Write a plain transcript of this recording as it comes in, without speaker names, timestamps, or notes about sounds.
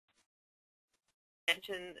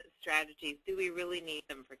prevention strategies, do we really need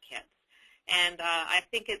them for kids? And I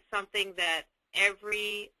think it's something that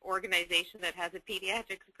every organization that has a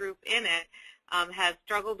pediatrics group in it has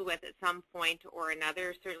struggled with at some point or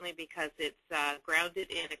another, certainly because it's grounded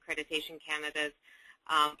in Accreditation Canada's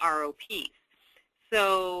ROPs.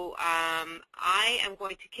 So I am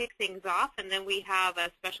going to kick things off, and then we have a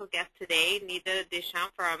special guest today, Nida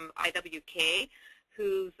DeChamp from IWK,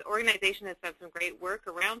 whose organization has done some great work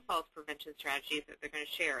around falls prevention strategies that they're going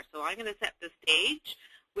to share. So I'm going to set the stage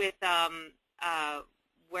with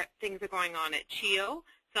what things are going on at CHEO.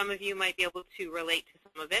 Some of you might be able to relate to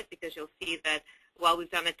some of it because you'll see that while we've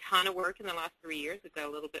done a ton of work in the last 3 years, we've got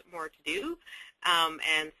a little bit more to do.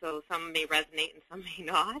 And so some may resonate and some may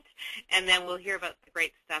not. And then we'll hear about the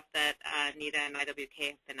great stuff that Nida and IWK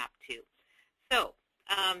have been up to. So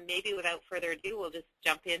maybe without further ado, we'll just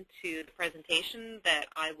jump into the presentation that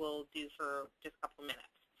I will do for just a couple of minutes.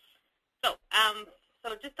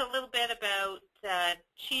 So just a little bit about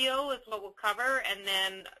CHEO is what we'll cover, and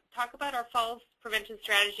then talk about our falls prevention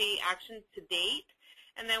strategy actions to date,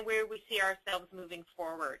 and then where we see ourselves moving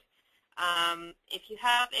forward. If you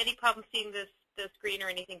have any problem seeing the screen or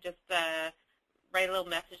anything, just write a little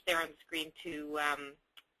message there on the screen to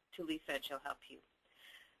Lisa, and she'll help you.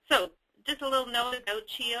 So just a little note about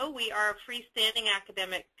CHEO. We are a freestanding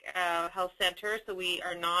academic health center, so we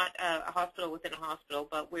are not a hospital within a hospital,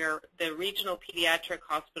 but we're the regional pediatric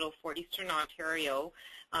hospital for Eastern Ontario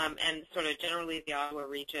and sort of generally the Ottawa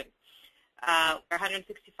region. We're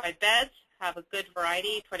 165 beds, have a good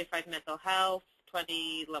variety, 25 mental health,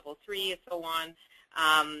 20 level 3, and so on.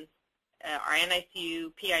 Our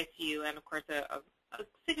NICU, PICU, and of course a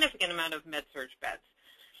significant amount of med-surg beds.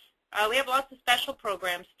 We have lots of special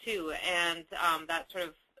programs too, and that sort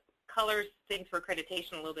of colors things for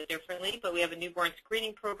accreditation a little bit differently, but we have a newborn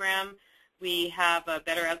screening program. We have a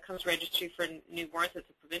Better Outcomes Registry for Newborns. It's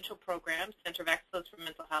a provincial program, Center of Excellence for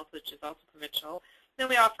Mental Health, which is also provincial. Then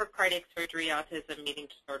we offer cardiac surgery, autism, eating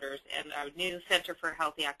disorders, and our new Center for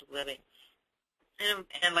Healthy Active Living.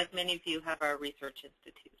 And like many of you, have our research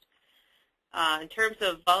institute. In terms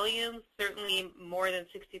of volumes, certainly more than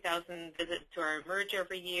 60,000 visits to our Emerge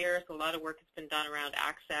every year, so a lot of work has been done around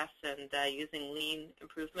access and using lean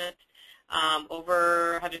improvement.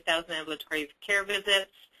 Over 100,000 ambulatory care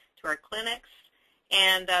visits to our clinics,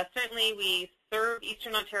 and certainly we serve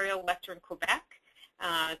Eastern Ontario, Western Quebec,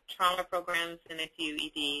 trauma programs, NICU,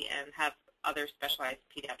 ED, and have other specialized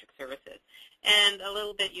pediatric services. And a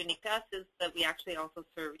little bit unique to us is that we actually also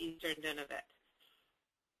serve Eastern Nunavut.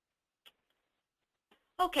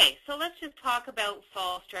 Okay, so let's just talk about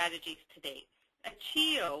fall strategies to date. At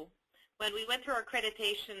CHEO, when we went through our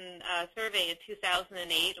accreditation survey in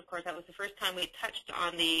 2008, of course that was the first time we touched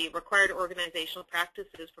on the required organizational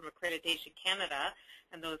practices from Accreditation Canada,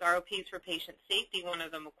 and those ROPs for patient safety. One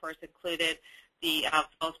of them, of course, included the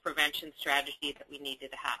falls prevention strategy that we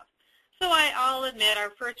needed to have. So I'll admit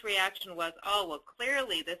our first reaction was, oh, well,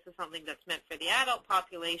 clearly this is something that's meant for the adult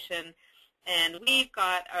population, and we've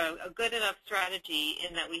got a good enough strategy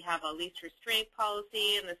in that we have a least restraint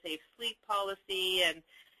policy and the safe sleep policy, and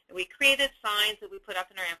we created signs that we put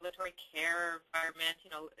up in our ambulatory care environment,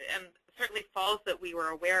 and certainly falls that we were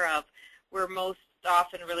aware of were most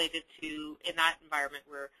often related to, in that environment,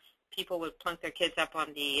 where people would plunk their kids up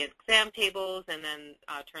on the exam tables and then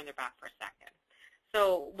turn their back for a second.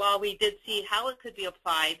 So while we did see how it could be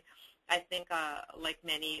applied, I think, like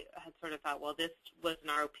many, had sort of thought, well, this was an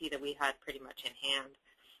ROP that we had pretty much in hand.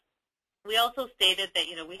 We also stated that,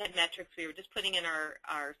 we had metrics we were just putting in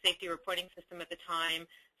our safety reporting system at the time,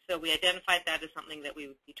 so we identified that as something that we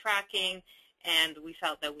would be tracking, and we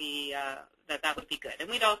felt that that would be good. And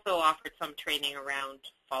we'd also offered some training around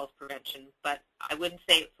falls prevention, but I wouldn't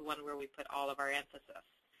say it's the one where we put all of our emphasis.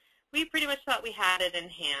 We pretty much thought we had it in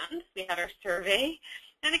hand. We had our survey,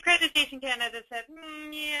 and Accreditation Canada said,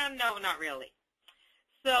 yeah, no, not really.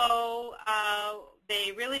 So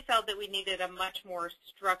they really felt that we needed a much more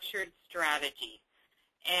structured strategy.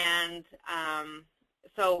 And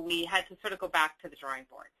so we had to sort of go back to the drawing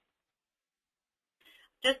board.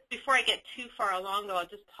 Just before I get too far along, though, I'll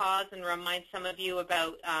just pause and remind some of you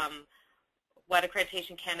about what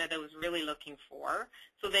Accreditation Canada was really looking for.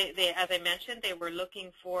 So they, as I mentioned, they were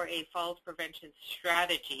looking for a falls prevention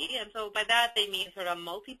strategy, and so by that they mean sort of a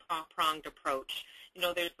multi-pronged approach.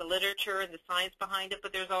 There's the literature and the science behind it,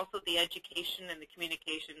 but there's also the education and the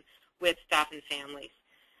communication with staff and families.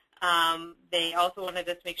 They also wanted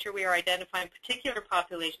us to make sure we are identifying particular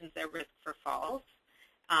populations at risk for falls.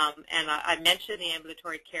 And I mentioned the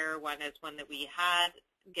ambulatory care one as one that we had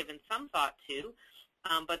given some thought to.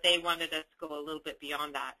 but they wanted us to go a little bit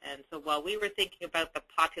beyond that. And so while we were thinking about the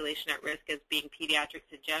population at risk as being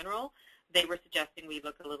pediatrics in general, they were suggesting we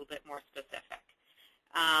look a little bit more specific.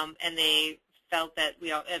 And they felt that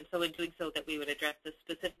and so in doing so, that we would address the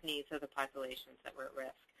specific needs of the populations that were at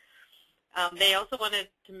risk. They also want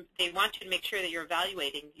you to make sure that you're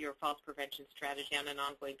evaluating your falls prevention strategy on an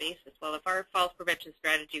ongoing basis. Well, if our falls prevention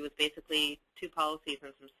strategy was basically 2 policies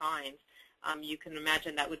and some signs, you can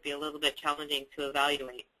imagine that would be a little bit challenging to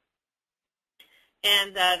evaluate.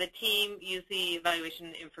 And the team used the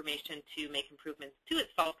evaluation information to make improvements to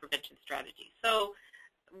its falls prevention strategy. So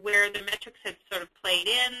where the metrics had sort of played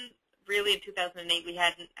in, really in 2008,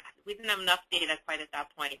 we didn't have enough data quite at that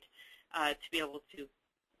point to be able to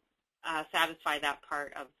satisfy that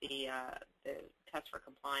part of the test for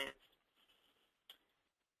compliance.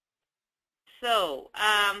 So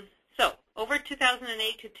over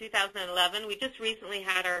 2008 to 2011, we just recently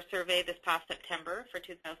had our survey this past September for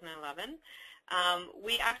 2011.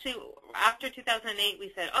 We actually, after 2008,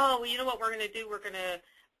 we said, oh, well, you know what we're going to do? We're going to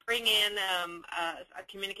bring in a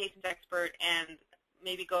communications expert and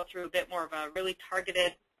maybe go through a bit more of a really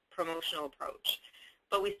targeted promotional approach.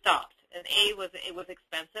 But we stopped. And it was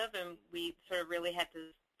expensive, and we sort of really had to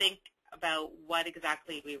think about what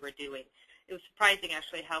exactly we were doing. It was surprising,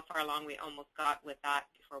 actually, how far along we almost got with that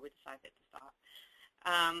before we decided to stop.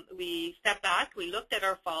 We stepped back. We looked at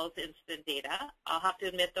our falls incident data. I'll have to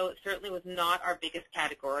admit, though, it certainly was not our biggest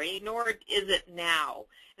category, nor is it now.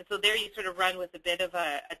 And so there you sort of run with a bit of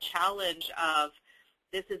a challenge of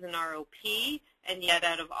this is an ROP, and yet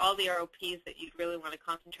out of all the ROPs that you'd really want to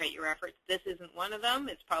concentrate your efforts, this isn't one of them.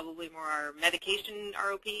 It's probably more our medication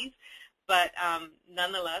ROPs. But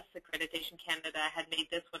nonetheless, Accreditation Canada had made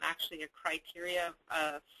this one actually a criteria,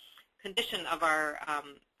 condition of our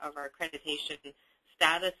accreditation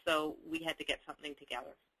status, so we had to get something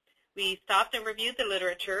together. We stopped and reviewed the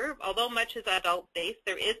literature. Although much is adult-based,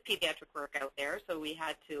 there is pediatric work out there, so we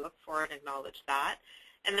had to look for and acknowledge that.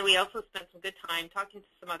 And then we also spent some good time talking to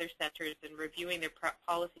some other centers and reviewing their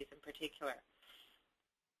policies in particular.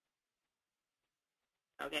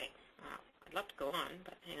 Okay, I'd love to go on,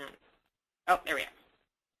 but hang on. Oh, there we are.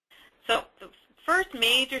 So the first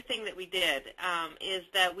major thing that we did is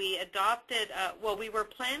that we adopted, well, we were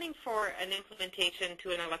planning for an implementation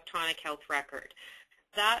to an electronic health record.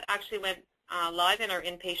 That actually went live in our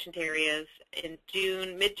inpatient areas in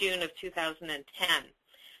mid-June of 2010.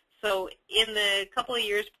 So in the couple of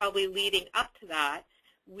years probably leading up to that,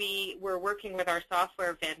 we were working with our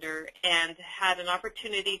software vendor and had an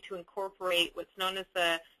opportunity to incorporate what's known as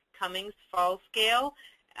the Cummings Falls Scale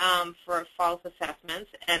for falls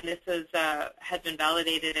assessments, and this has been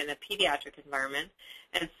validated in a pediatric environment.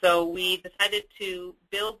 And so we decided to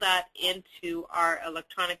build that into our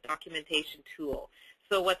electronic documentation tool.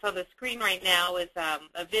 So what's on the screen right now is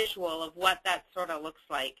a visual of what that sort of looks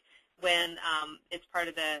like when it's part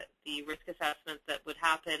of the risk assessments that would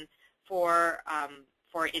happen for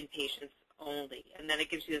inpatients only. And then it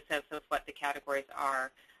gives you a sense of what the categories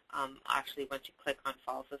are actually once you click on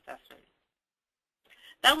falls assessment.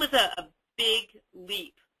 That was a big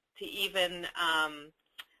leap to even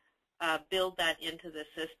build that into the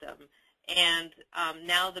system. And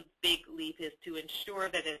now the big leap is to ensure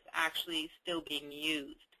that it's actually still being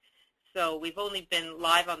used. So we've only been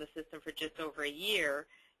live on the system for just over a year,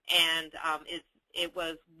 and it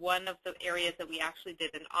was one of the areas that we actually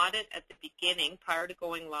did an audit at the beginning prior to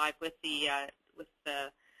going live with the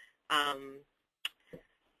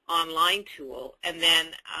online tool, and then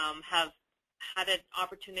have had an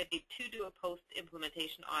opportunity to do a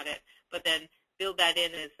post-implementation audit, but then build that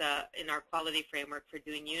in as in our quality framework for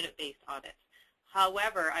doing unit-based audits.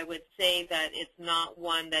 However, I would say that it's not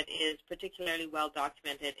one that is particularly well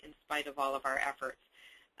documented in spite of all of our efforts.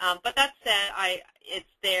 But that said, it's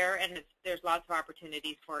there, and there's lots of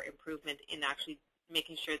opportunities for improvement in actually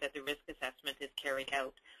making sure that the risk assessment is carried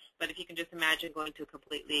out. But if you can just imagine going to a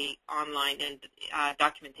completely online and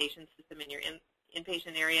documentation system in your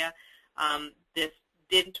inpatient area, this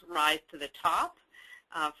didn't rise to the top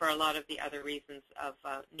for a lot of the other reasons of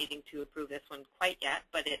needing to approve this one quite yet,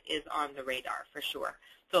 but it is on the radar for sure.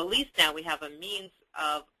 So at least now we have a means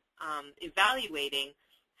of evaluating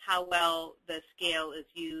how well the scale is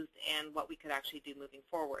used and what we could actually do moving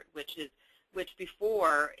forward, which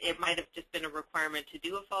before it might have just been a requirement to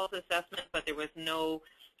do a falls assessment, but there was no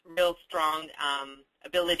real strong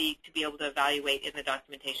ability to be able to evaluate in the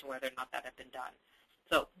documentation whether or not that had been done.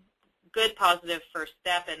 So good, positive first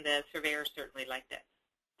step, and the surveyors certainly liked it.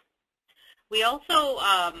 We also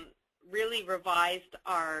really revised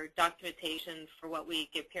our documentation for what we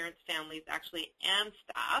give parents, families, actually, and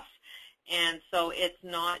staff. And so it's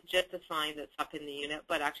not just a sign that's up in the unit,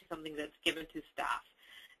 but actually something that's given to staff.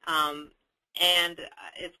 And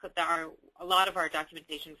it's a lot of our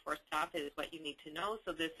documentation for staff is what you need to know.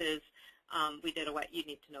 So this is, we did a what you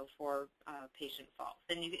need to know for patient falls.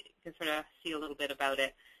 And you can sort of see a little bit about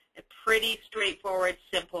it. A pretty straightforward,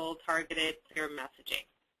 simple, targeted, clear messaging.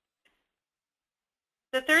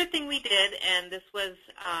 The third thing we did, and this was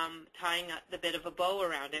tying the bit of a bow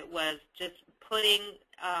around it, was just putting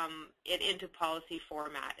it into policy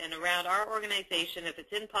format. And around our organization, if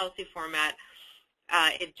it's in policy format,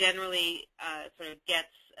 it generally sort of gets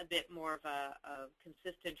a bit more of a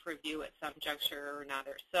consistent review at some juncture or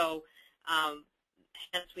another. So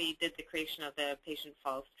hence we did the creation of the patient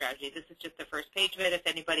falls strategy. This is just the first page of it. If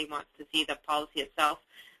anybody wants to see the policy itself,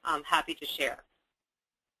 I'm happy to share.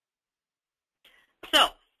 So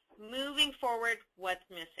moving forward, what's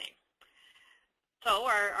missing? So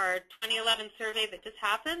our 2011 survey that just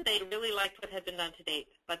happened, they really liked what had been done to date,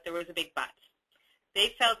 but there was a big but.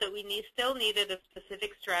 They felt that we still needed a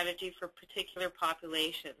specific strategy for particular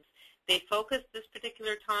populations. They focused this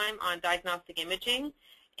particular time on diagnostic imaging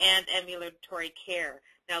and ambulatory care.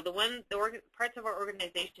 Now, the parts of our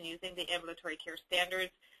organization using the ambulatory care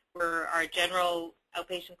standards were our general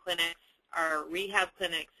outpatient clinics, our rehab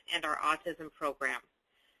clinics, and our autism program.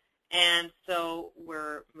 And so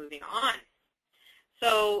we're moving on.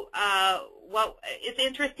 So it's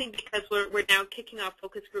interesting because we're now kicking off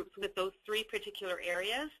focus groups with those three particular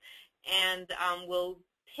areas, and we'll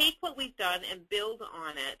take what we've done and build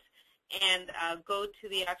on it and go to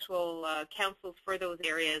the actual councils for those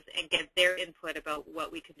areas and get their input about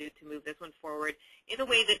what we can do to move this one forward in a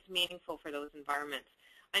way that's meaningful for those environments.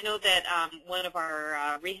 I know that one of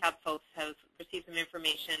our rehab folks has received some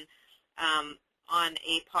information on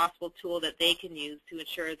a possible tool that they can use to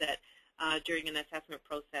ensure that during an assessment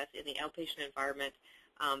process in the outpatient environment,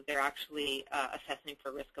 they're actually assessing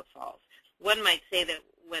for risk of falls. One might say that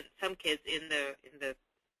when some kids in the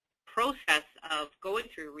process of going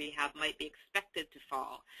through rehab might be expected to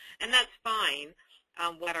fall, and that's fine.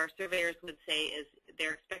 What our surveyors would say is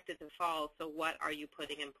they're expected to fall, so what are you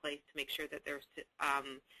putting in place to make sure that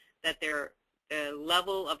the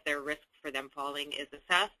level of their risk for them falling is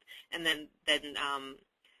assessed, and then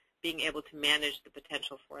being able to manage the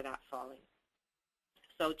potential for that falling.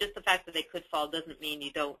 So just the fact that they could fall doesn't mean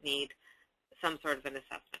you don't need some sort of an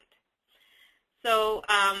assessment. So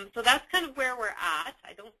so that's kind of where we're at.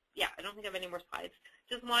 I don't think I have any more slides.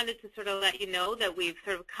 Just wanted to sort of let you know that we've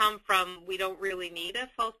sort of come from we don't really need a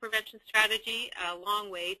falls prevention strategy a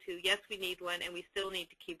long way to yes, we need one, and we still need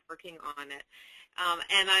to keep working on it.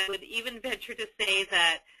 And I would even venture to say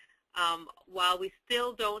that while we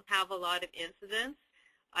still don't have a lot of incidents,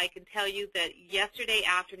 I can tell you that yesterday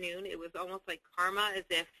afternoon it was almost like karma, as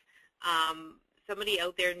if somebody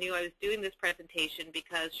out there knew I was doing this presentation,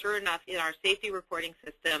 because sure enough in our safety reporting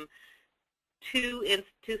system, two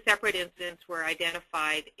separate incidents were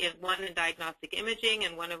identified, one in diagnostic imaging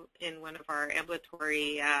and in one of our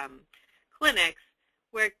ambulatory clinics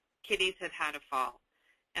where kiddies had a fall.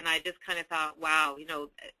 And I just kind of thought, wow, you know,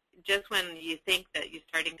 just when you think that you're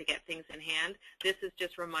starting to get things in hand, this is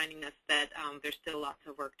just reminding us that there's still lots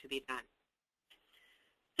of work to be done.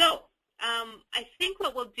 So I think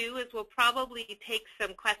what we'll do is we'll probably take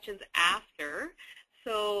some questions after.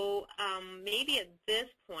 So maybe at this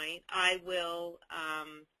point I will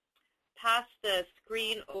pass the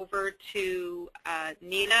screen over to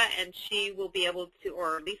Nida, and she will be able to,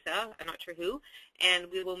 or Lisa, I'm not sure who, and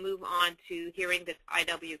we will move on to hearing the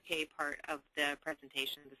IWK part of the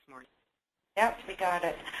presentation this morning. Yep, we got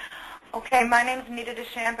it. Okay, my name is Nida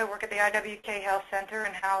DeChamp. I work at the IWK Health Center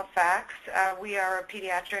in Halifax. We are a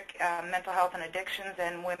pediatric mental health and addictions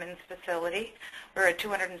and women's facility. We're a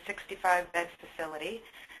 265-bed facility.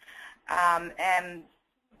 And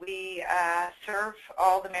we serve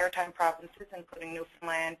all the maritime provinces, including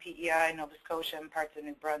Newfoundland, PEI, Nova Scotia, and parts of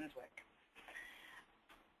New Brunswick.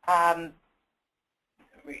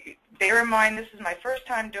 Bear in mind, this is my first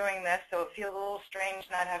time doing this, so it feels a little strange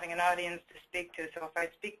not having an audience to speak to. So if I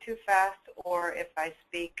speak too fast or if I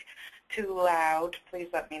speak too loud, please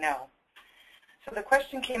let me know. So the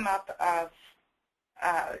question came up of,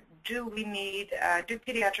 do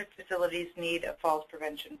pediatric facilities need a falls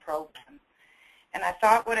prevention program? And I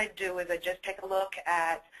thought what I'd do is I'd just take a look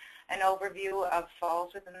at an overview of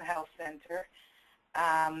falls within the health center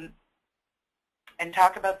and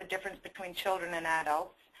talk about the difference between children and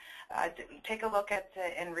adults. Take a look at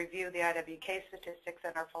and review the IWK statistics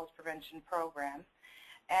and our falls prevention program,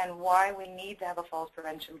 and why we need to have a falls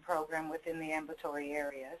prevention program within the ambulatory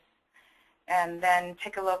areas. And then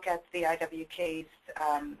take a look at the IWK's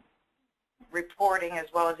reporting as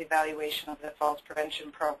well as evaluation of the falls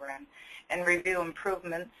prevention program, and review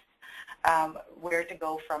improvements, where to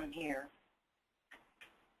go from here.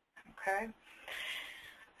 Okay.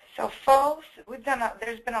 So falls,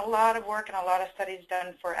 there's been a lot of work and a lot of studies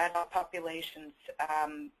done for adult populations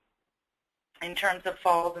in terms of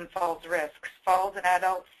falls and falls risks. Falls in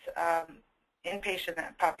adults, inpatient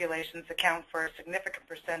populations account for a significant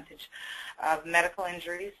percentage of medical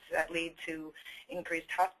injuries that lead to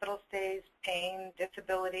increased hospital stays, pain,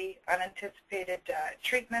 disability, unanticipated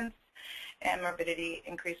treatments, and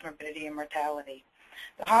increased morbidity and mortality.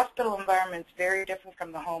 The hospital environment is very different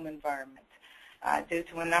from the home environment due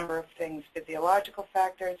to a number of things: physiological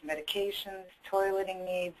factors, medications, toileting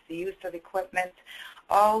needs, the use of equipment,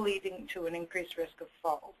 all leading to an increased risk of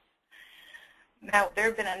falls. Now, there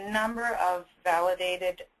have been a number of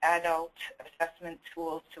validated adult assessment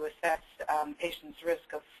tools to assess patients'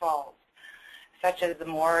 risk of falls, such as the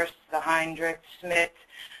Morris, the Heinrich, Smith.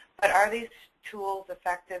 But are these tools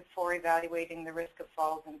effective for evaluating the risk of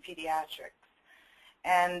falls in pediatrics?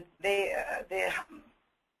 And the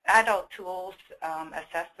adult tools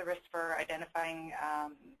assess the risk for identifying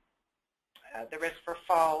the risk for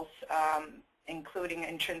falls, including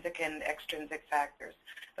intrinsic and extrinsic factors.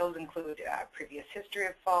 Those include previous history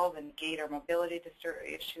of falls and gait or mobility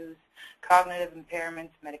issues, cognitive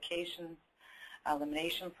impairments, medications,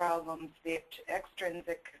 elimination problems. The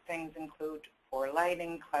extrinsic things include poor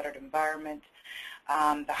lighting, cluttered environment,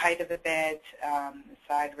 the height of the bed,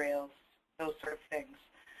 side rails, those sort of things.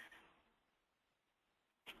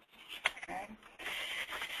 Okay.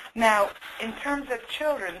 Now, in terms of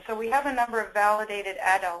children, so we have a number of validated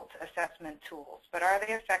adult assessment tools, but are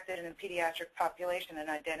they effective in the pediatric population in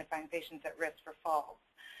identifying patients at risk for falls?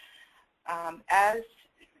 As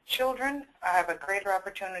children have a greater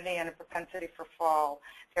opportunity and a propensity for fall.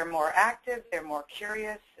 They're more active, they're more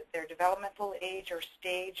curious, their developmental age or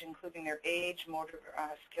stage, including their age, motor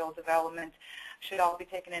skill development, should all be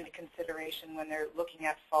taken into consideration when they're looking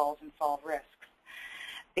at falls and fall risks.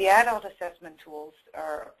 The adult assessment tools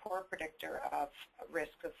are a poor predictor of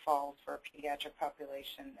risk of falls for a pediatric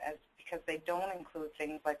population because they don't include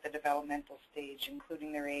things like the developmental stage,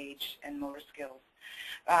 including their age and motor skills,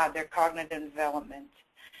 their cognitive development,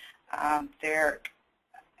 their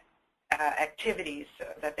activities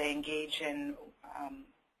that they engage in,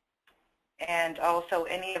 and also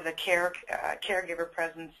any of the caregiver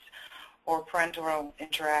presence or parental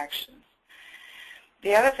interactions.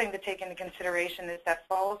 The other thing to take into consideration is that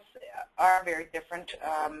falls are very different,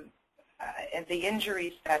 and the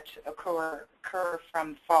injuries that occur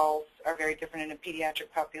from falls are very different in a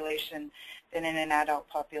pediatric population than in an adult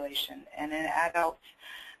population. And in adults,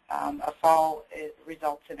 a fall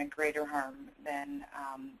results in a greater harm than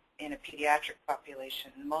in a pediatric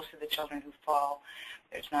population. Most of the children who fall,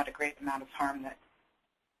 there's not a great amount of harm that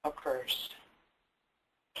occurs.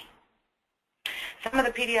 Some of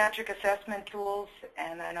the pediatric assessment tools,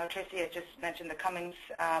 and I know Tracy had just mentioned the Cummings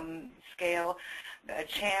scale, the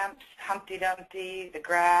CHAMPS, Humpty Dumpty, the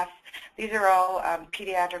graph. These are all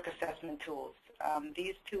pediatric assessment tools.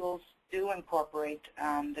 These tools do incorporate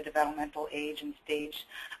the developmental age and stage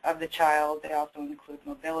of the child. They also include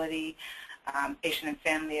mobility, patient and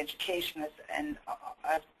family education, and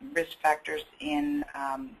risk factors in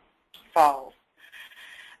falls.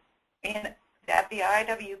 At the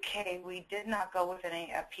IWK, we did not go with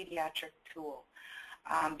a pediatric tool.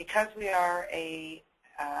 Because we are a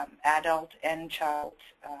adult and child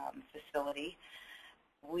facility,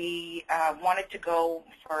 we wanted to go,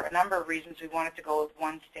 for a number of reasons, we wanted to go with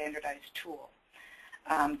one standardized tool.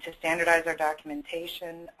 To standardize our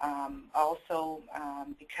documentation, also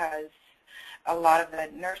because a lot of the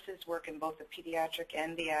nurses work in both the pediatric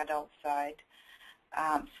and the adult side.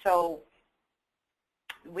 So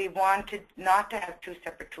we wanted not to have two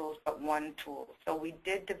separate tools, but one tool. So we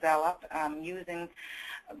did develop, using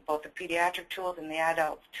both the pediatric tools and the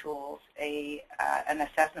adult tools, an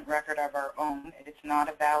assessment record of our own. It's not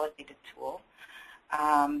a validated tool,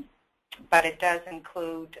 but it does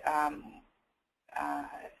include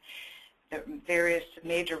the various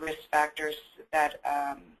major risk factors that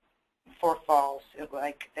for falls,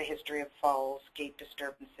 like the history of falls, gait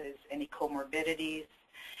disturbances, any comorbidities,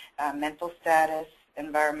 mental status,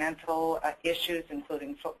 environmental issues,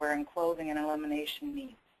 including footwear and clothing, and elimination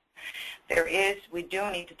needs. We do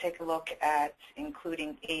need to take a look at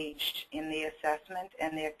including age in the assessment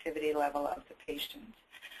and the activity level of the patient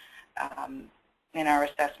in our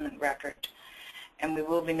assessment record, and we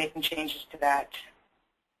will be making changes to that.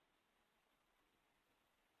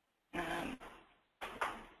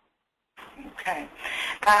 Okay.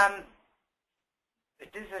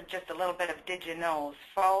 this is just a little bit of did you knows.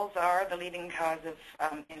 Falls are the leading cause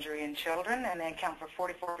of injury in children, and they account for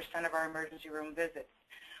 44% of our emergency room visits.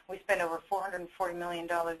 We spend over $440 million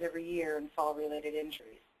every year in fall-related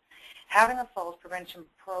injuries. Having a falls prevention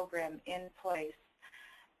program in place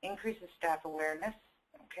increases staff awareness,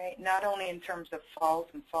 okay, not only in terms of falls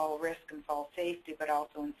and fall risk and fall safety, but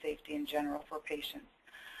also in safety in general for patients.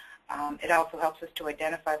 It also helps us to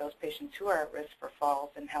identify those patients who are at risk for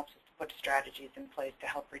falls and helps us to put strategies in place to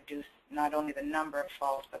help reduce not only the number of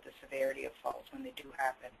falls, but the severity of falls when they do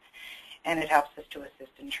happen. And it helps us to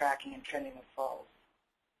assist in tracking and trending of falls.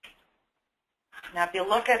 Now, if you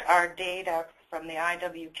look at our data from the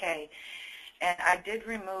IWK, and I did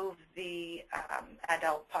remove the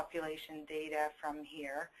adult population data from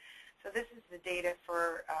here. So this is the data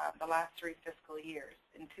for the last 3 fiscal years.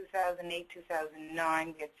 In 2008,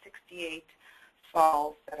 2009, we had 68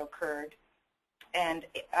 falls that occurred. And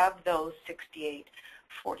of those 68,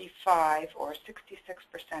 45 or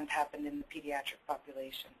 66% happened in the pediatric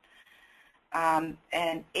population.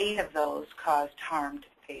 And 8 of those caused harm to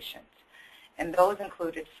the patient. And those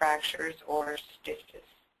included fractures or stitches.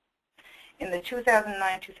 In the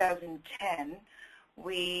 2009-2010,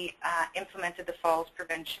 we implemented the falls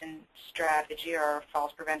prevention strategy or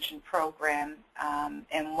falls prevention program,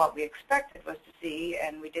 and what we expected was to see,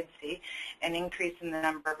 and we did see, an increase in the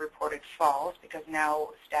number of reported falls because now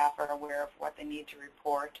staff are aware of what they need to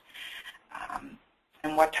report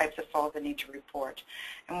and what types of falls they need to report.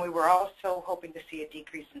 And we were also hoping to see a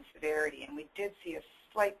decrease in severity, and we did see a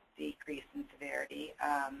slight decrease in severity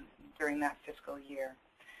during that fiscal year.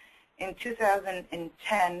 In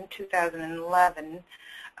 2010, 2011,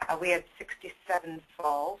 we had 67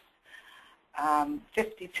 falls.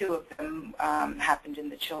 52 of them happened in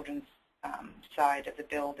the children's side of the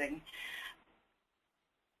building.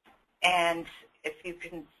 And if you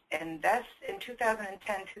can, and that's in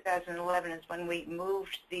 2010, 2011 is when we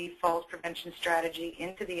moved the falls prevention strategy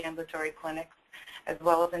into the ambulatory clinics as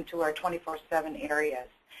well as into our 24/7 areas.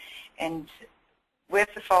 And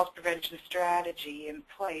with the falls prevention strategy in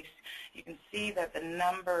place, you can see that the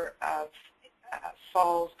number of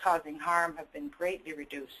falls causing harm have been greatly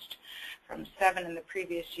reduced from 7 in the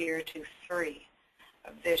previous year to 3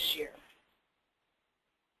 of this year.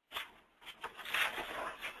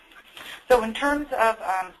 So in terms of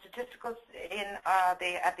statistics at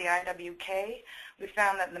the IWK, we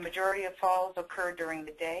found that the majority of falls occur during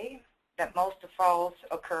the day, that most of falls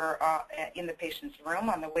occur in the patient's room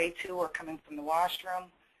on the way to or coming from the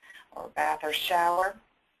washroom or bath or shower.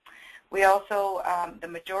 We also, the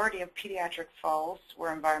majority of pediatric falls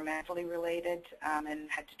were environmentally related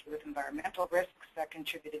and had to do with environmental risks that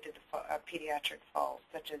contributed to the pediatric falls,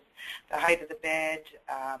 such as the height of the bed,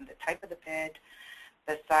 the type of the bed,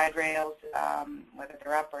 the side rails, whether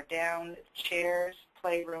they're up or down, chairs,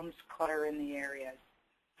 playrooms, clutter in the areas.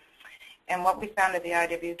 And what we found at the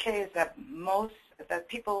IWK is that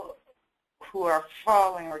people who are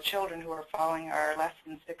falling or children who are falling are less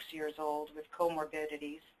than 6 years old with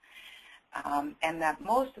comorbidities, and that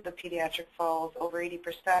most of the pediatric falls, over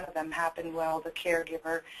 80% of them, happened while the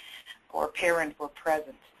caregiver or parent were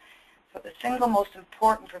present. So the single most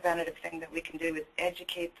important preventative thing that we can do is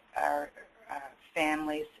educate our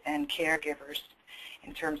families and caregivers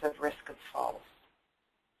in terms of risk of falls.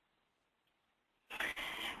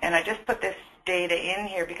 And I just put this data in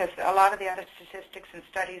here because a lot of the other statistics and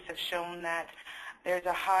studies have shown that there's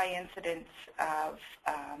a high incidence of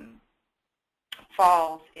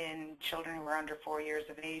falls in children who are under 4 years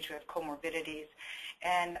of age who have comorbidities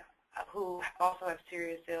and who also have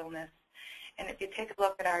serious illness. And if you take a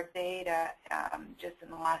look at our data just in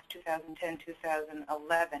the last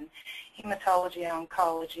 2010-2011, hematology and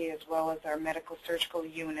oncology, as well as our medical surgical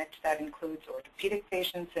unit that includes orthopedic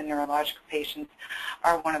patients and neurological patients,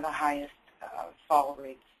 are one of the highest fall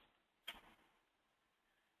rates.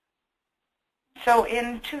 So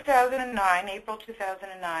in 2009, April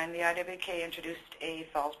 2009, the IWK introduced a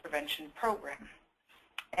falls prevention program.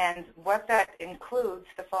 And what that includes,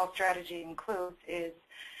 the falls strategy includes, is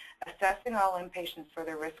assessing all inpatients for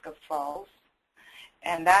their risk of falls,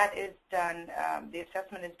 and that is done, the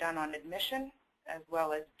assessment is done on admission as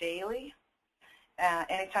well as daily,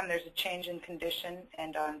 anytime there's a change in condition,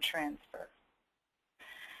 and on transfer.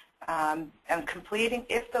 And completing,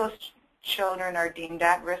 if those children are deemed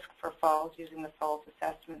at risk for falls using the falls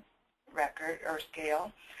assessment record or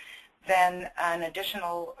scale, then an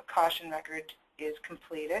additional caution record is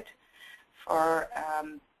completed for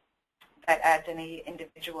that adds any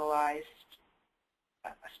individualized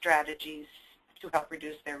strategies to help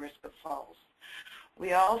reduce their risk of falls.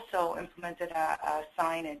 We also implemented a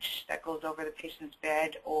signage that goes over the patient's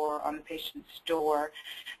bed or on the patient's door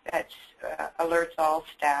that alerts all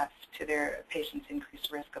staff to their patient's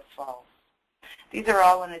increased risk of falls. These are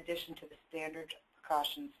all in addition to the standard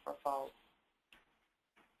precautions for falls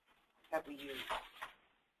that we use.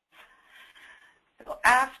 So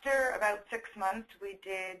after about 6 months, we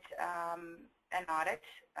did an audit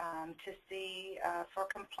to see for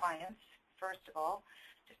compliance, first of all,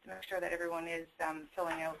 just to make sure that everyone is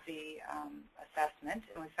filling out the assessment,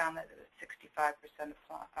 and we found that it was 65%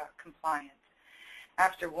 compliant.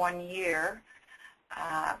 After 1 year,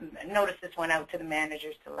 notices went out to the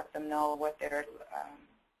managers to let them know what their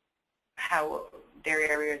how their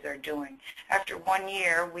areas are doing. After 1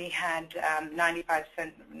 year, we had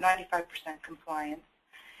 95% compliance,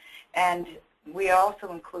 and we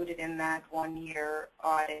also included in that 1 year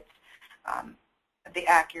audit the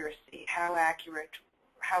accuracy, how accurate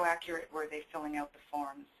were they filling out the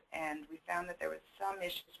forms, and we found that there was some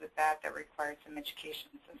issues with that required some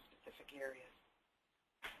education in some specific areas.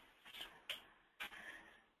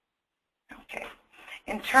 Okay,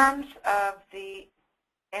 in terms of the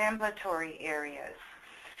ambulatory areas,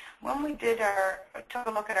 when we took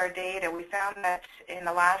a look at our data, we found that in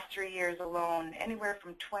the last 3 years alone, anywhere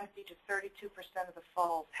from 20 to 32% of the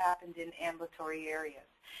falls happened in ambulatory areas.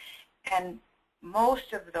 And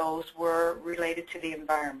most of those were related to the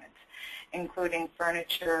environment, including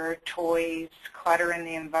furniture, toys, clutter in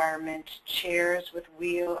the environment, chairs with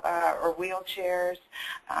wheelchairs,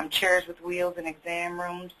 chairs with wheels in exam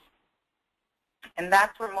rooms. And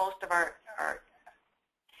that's where most of our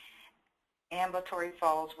ambulatory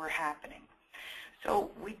falls were happening.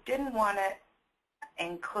 So we didn't want to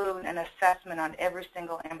include an assessment on every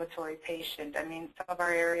single ambulatory patient. I mean, some of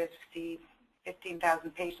our areas see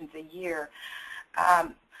 15,000 patients a year.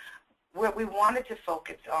 What we wanted to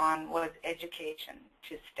focus on was education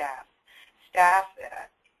to staff. Staff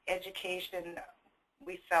education,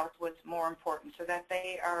 we felt, was more important so that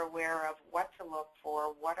they are aware of what to look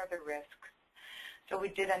for, what are the risks. So we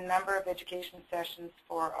did a number of education sessions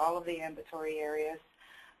for all of the ambulatory areas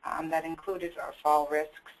that included our fall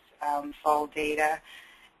risks, fall data,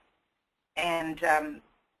 and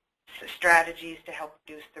strategies to help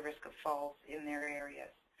reduce the risk of falls in their areas.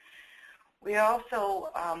 We also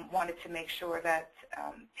wanted to make sure that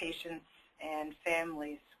patients and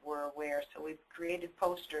families were aware, so we created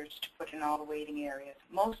posters to put in all the waiting areas.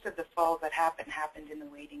 Most of the falls that happened in the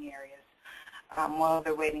waiting areas while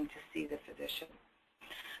they're waiting to see the physician.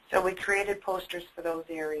 So we created posters for those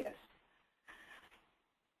areas.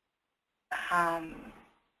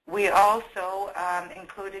 We also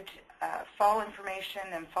included fall information,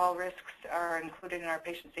 and fall risks are included in our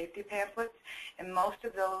patient safety pamphlets, and most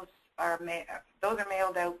of those are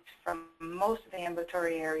mailed out from most of the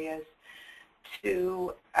ambulatory areas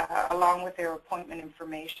to along with their appointment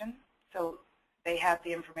information, so they have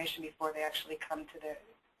the information before they actually come to the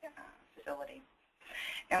facility.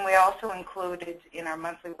 And we also included in our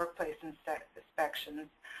monthly workplace inspections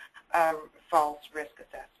falls risk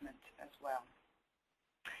assessment as well.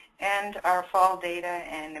 And our fall data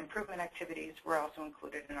and improvement activities were also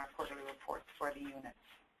included in our quarterly reports for the units.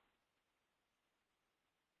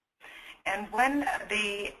 And when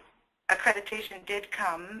the accreditation did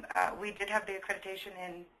come, we did have the accreditation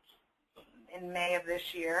in May of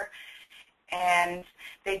this year, and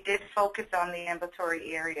they did focus on the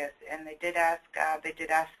ambulatory areas, and they did ask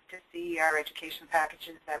to see our education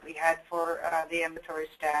packages that we had for the ambulatory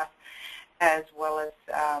staff, as well as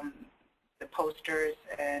the posters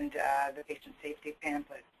and the patient safety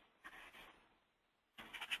pamphlets.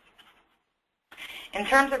 In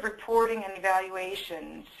terms of reporting and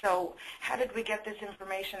evaluation, so how did we get this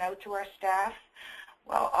information out to our staff?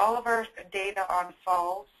 Well, all of our data on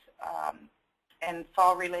falls and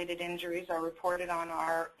fall-related injuries are reported on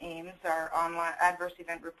our AIMS, our online adverse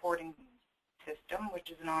event reporting system, which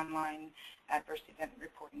is an online adverse event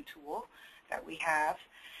reporting tool that we have.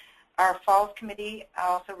 Our falls committee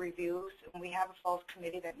also reviews, and we have a falls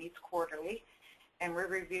committee that meets quarterly, and we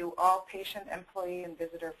review all patient, employee, and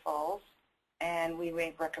visitor falls, and we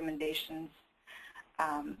make recommendations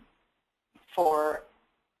for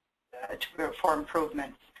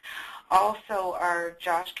improvements. Also, our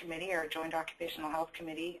JOSH committee, our Joint Occupational Health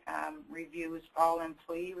Committee, reviews all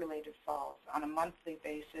employee-related falls on a monthly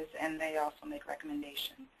basis, and they also make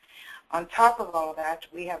recommendations. On top of all of that,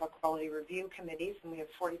 we have a quality review committees, and we have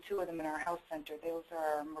 42 of them in our health center. Those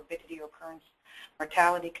are our morbidity, occurrence,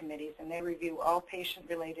 mortality committees, and they review all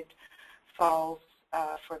patient-related falls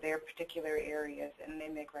for their particular areas, and they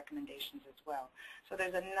make recommendations as well. So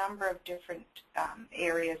there's a number of different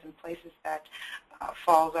areas and places that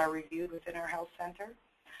falls are reviewed within our health center.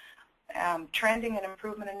 Trending and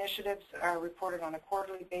improvement initiatives are reported on a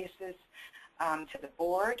quarterly basis to the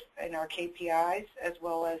board in our KPIs, as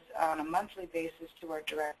well as on a monthly basis to our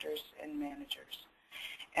directors and managers.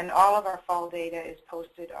 And all of our fall data is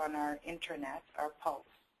posted on our intranet, our Pulse,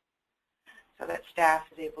 so that staff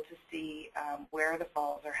is able to see where the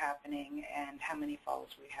falls are happening and how many falls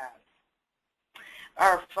we have.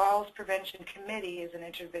 Our Falls Prevention Committee is an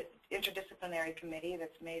interdisciplinary committee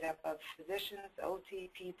that's made up of physicians, OT,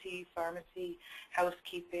 PT, pharmacy,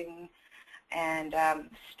 housekeeping, and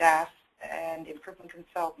staff and improvement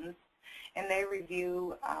consultants, and they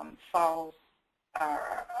review falls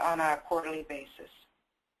on a quarterly basis.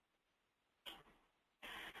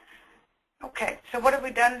 Okay, so what have we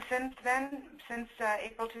done since then? Since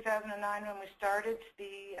April 2009, when we started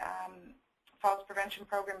the falls prevention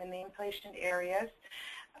program in the inpatient areas,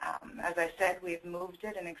 as I said, we've moved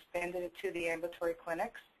it and expanded it to the ambulatory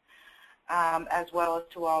clinics, as well as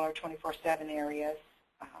to all our 24/7 areas.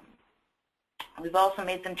 We've also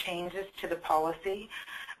made some changes to the policy.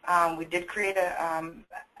 We did create a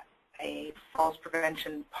falls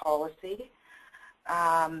prevention policy,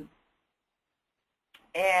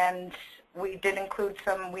 and we did include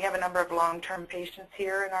some, we have a number of long-term patients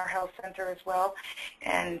here in our health center as well,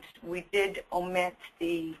 and we did omit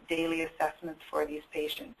the daily assessments for these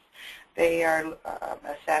patients. They are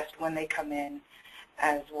assessed when they come in,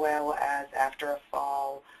 as well as after a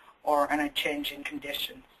fall or a change in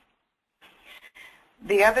conditions.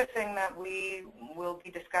 The other thing that we will be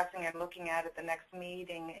discussing and looking at the next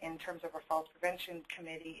meeting in terms of our Falls Prevention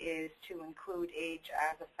Committee is to include age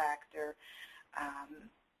as a factor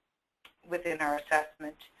within our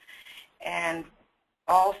assessment. And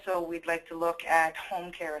also we'd like to look at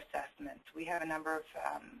home care assessments. We have a number of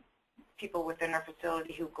people within our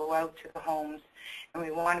facility who go out to the homes, and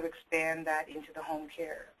we want to expand that into the home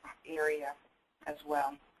care area as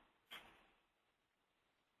well.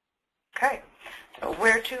 Okay, so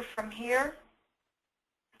where to from here?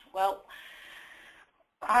 Well,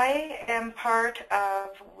 I am part of,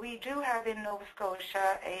 we do have in Nova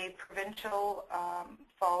Scotia a provincial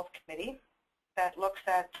falls committee that looks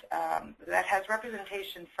at, that has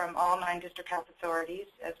representation from all 9 district health authorities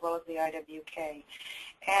as well as the IWK.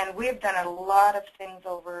 And we have done a lot of things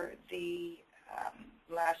over the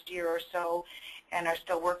last year or so and are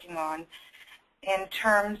still working on in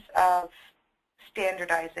terms of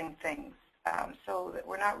standardizing things so that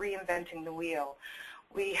we're not reinventing the wheel.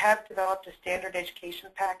 We have developed a standard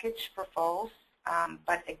education package for falls,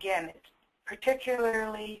 but again, it's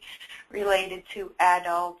particularly related to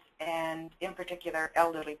adults and in particular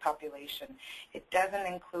elderly population. It doesn't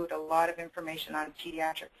include a lot of information on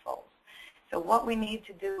pediatric falls. So what we need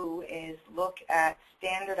to do is look at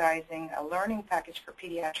standardizing a learning package for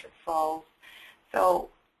pediatric falls so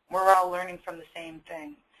we're all learning from the same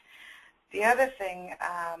thing. The other thing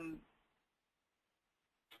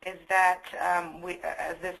is that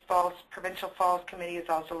this provincial falls committee is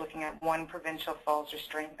also looking at one provincial falls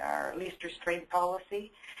restraint, or least restraint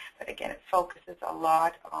policy. But again, it focuses a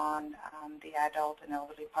lot on the adult and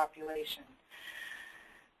elderly population.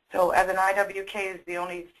 So as an IWK is the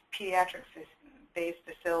only pediatric-based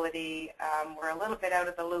facility, we're a little bit out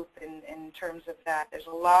of the loop in terms of that. There's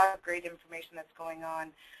a lot of great information that's going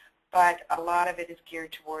on, but a lot of it is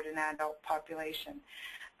geared toward an adult population.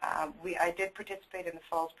 I did participate in the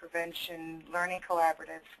Falls Prevention Learning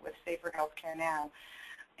Collaborative with Safer Healthcare Now,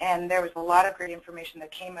 and there was a lot of great information that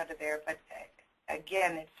came out of there, but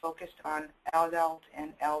again, it's focused on adult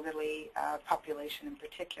and elderly population in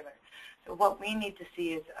particular. So what we need to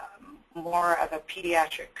see is more of a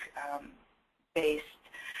pediatric-based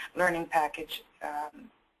learning package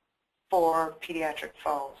for pediatric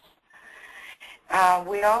falls.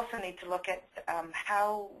 We also need to look at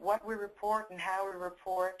what we report and how we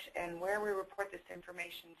report and where we report this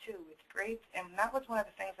information to. It's great, and that was one of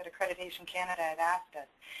the things that Accreditation Canada had asked us.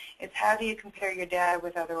 It's how do you compare your data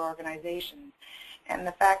with other organizations? And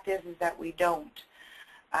the fact is that we don't.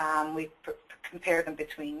 We compare them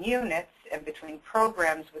between units and between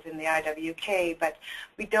programs within the IWK, but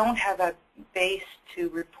we don't have a base to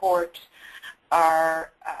report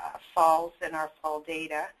our falls and our fall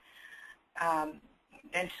data.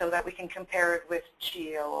 And so that we can compare it with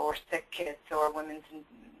CHEO or Sick Kids or Women's and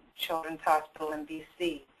Children's Hospital in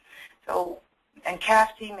BC. So, and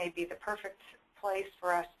CAPHC may be the perfect place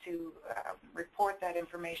for us to report that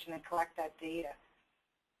information and collect that data.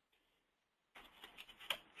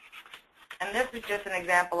 And this is just an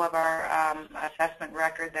example of our assessment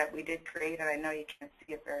record that we did create, and I know you can't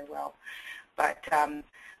see it very well, but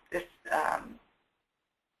this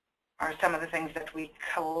are some of the things that we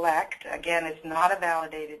collect. Again, it's not a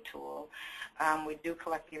validated tool. We do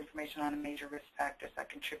collect the information on the major risk factors that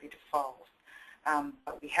contribute to falls,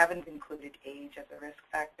 but we haven't included age as a risk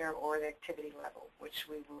factor or the activity level, which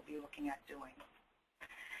we will be looking at doing.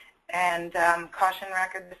 And caution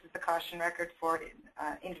record, this is the caution record for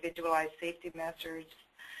individualized safety measures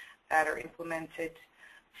that are implemented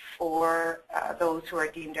for those who are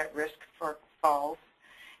deemed at risk for falls.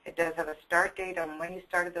 It does have a start date on when you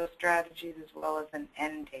started those strategies as well as an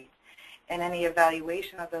end date. And any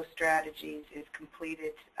evaluation of those strategies is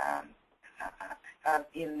completed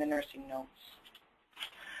in the nursing notes.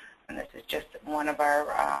 And this is just one of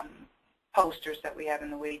our posters that we have in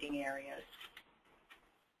the waiting areas.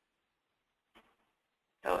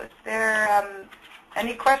 So is there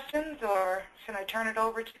any questions, or should I turn it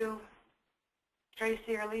over to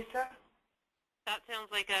Tracy or Lisa? That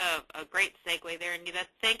sounds like a great segue there, Nida.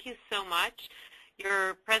 Thank you so much.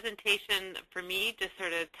 Your presentation, for me, just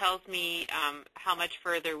sort of tells me how much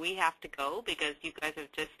further we have to go, because you guys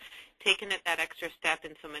have just taken it that extra step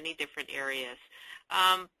in so many different areas.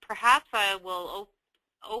 Perhaps I will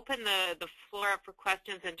open the floor up for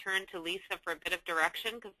questions and turn to Lisa for a bit of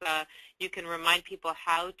direction, because you can remind people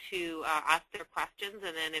how to ask their questions,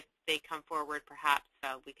 and then if they come forward, perhaps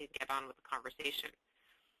we can get on with the conversation.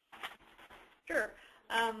 Sure.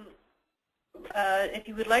 If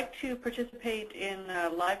you would like to participate in a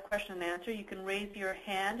live question and answer, you can raise your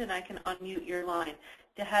hand and I can unmute your line.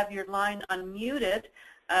 To have your line unmuted,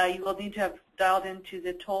 you will need to have dialed into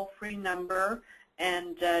the toll-free number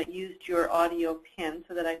and used your audio pin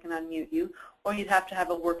so that I can unmute you, or you'd have to have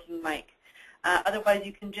a working mic. Otherwise,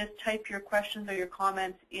 you can just type your questions or your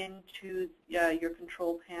comments into your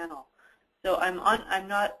control panel. So I'm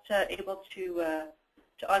not able to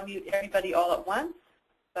unmute everybody all at once,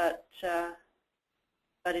 but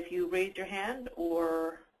if you raise your hand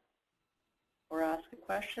or ask a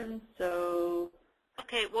question, so.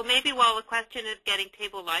 Okay, well maybe while the question is getting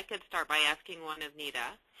tabled, I could start by asking one of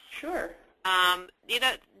Nida. Sure.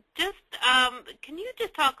 Nida, just can you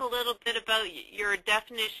just talk a little bit about your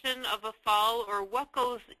definition of a fall, or what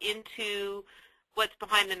goes into what's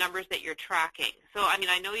behind the numbers that you're tracking? So, I mean,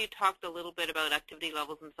 I know you talked a little bit about activity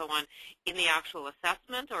levels and so on in the actual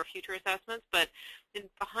assessment or future assessments, but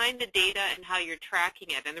behind the data and how you're tracking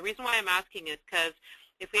it. And the reason why I'm asking is because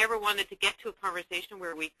if we ever wanted to get to a conversation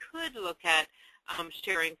where we could look at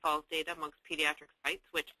sharing falls data amongst pediatric sites,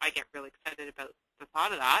 which I get really excited about the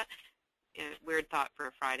thought of that. Weird thought for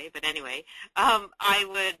a Friday, but anyway,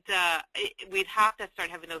 we'd have to start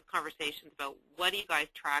having those conversations about what do you guys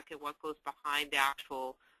track and what goes behind the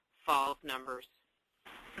actual falls numbers.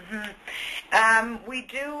 Mm-hmm. We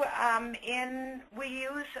do, we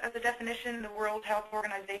use as a definition the World Health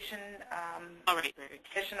Organization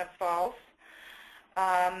definition of falls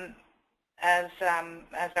as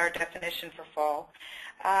our definition for fall.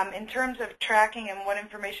 In terms of tracking and what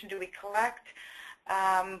information do we collect,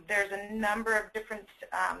 there's a number of different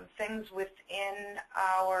things within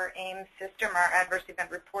our AIM system, our adverse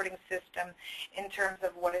event reporting system, in terms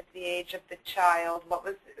of what is the age of the child.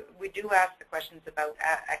 We do ask the questions about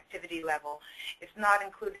activity level. It's not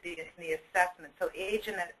included in the assessment. So age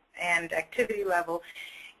and activity level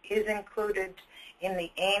is included in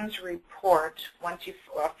the AIMS report once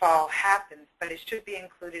a fall happens, but it should be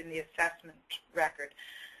included in the assessment record.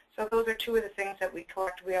 So those are two of the things that we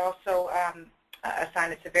collect. We also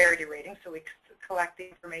assign a severity rating, so we collect the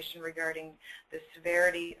information regarding the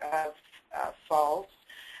severity of falls,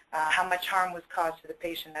 how much harm was caused to the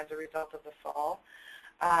patient as a result of the fall.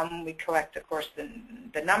 We collect, of course,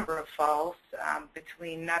 the number of falls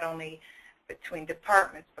not only between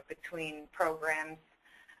departments, but between programs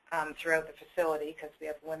throughout the facility, because we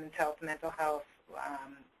have women's health, mental health,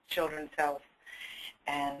 children's health,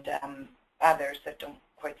 and others that don't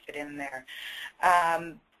quite fit in there.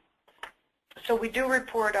 So we do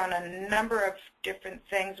report on a number of different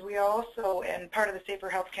things. We also, and part of the Safer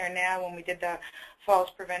Healthcare Now, when we did the Falls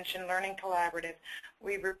Prevention Learning Collaborative,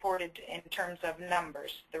 we reported in terms of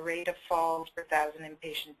numbers, the rate of falls per 1,000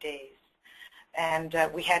 inpatient days. And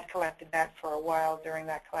we had collected that for a while during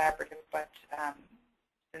that collaborative, but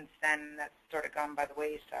since then that's sort of gone by the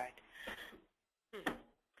wayside.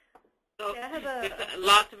 So there's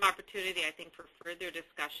lots of opportunity, I think, for further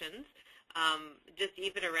discussions. Just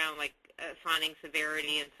even around like assigning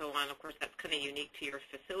severity and so on. Of course, that's kind of unique to your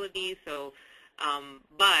facility. So,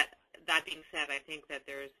 but that being said, I think that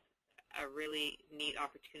there's a really neat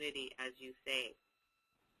opportunity, as you say.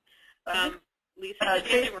 Lisa, do you have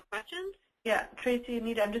any more questions? Yeah, Tracy and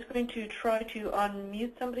Nida, I'm just going to try to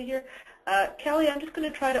unmute somebody here. Kelly, I'm just going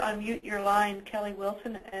to try to unmute your line, Kelly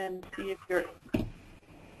Wilson, and see if you're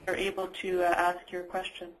able to ask your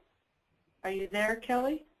question. Are you there,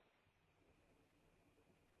 Kelly?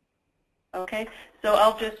 Okay, so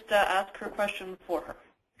I'll just ask her question for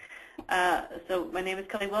her. So my name is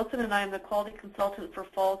Kelly Wilson, and I am the Quality Consultant for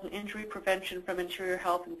Falls and Injury Prevention from Interior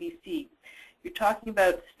Health in BC. You're talking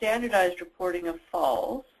about standardized reporting of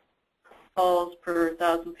falls per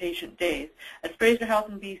 1,000 patient days. At Fraser Health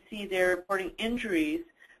in BC, they're reporting injuries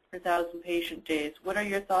per 1,000 patient days. What are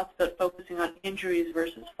your thoughts about focusing on injuries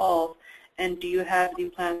versus falls, and do you have any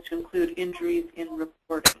plans to include injuries in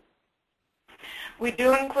reporting? We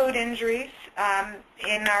do include injuries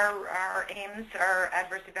in our AIMS, our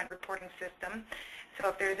Adverse Event Reporting System. So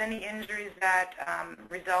if there's any injuries that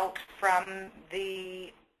result from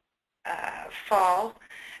the fall,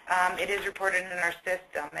 it is reported in our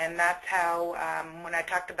system. And that's how, when I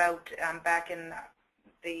talked about back in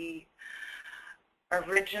the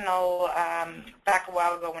original, back a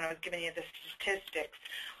while ago when I was giving you the statistics,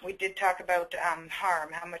 we did talk about harm,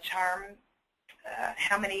 how much harm,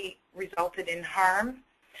 how many resulted in harm,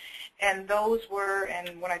 and those were,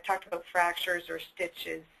 and when I talked about fractures or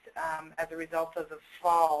stitches as a result of the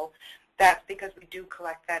fall, that's because we do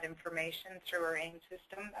collect that information through our AIM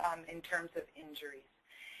system in terms of injuries.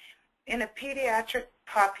 In a pediatric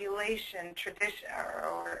population,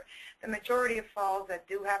 or the majority of falls that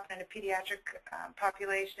do happen in a pediatric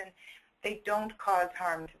population, they don't cause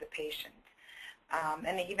harm to the patient.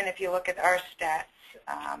 And even if you look at our stats,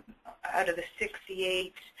 out of the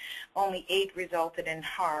 68, only 8 resulted in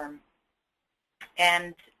harm.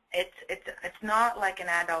 And it's not like an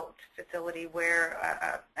adult facility where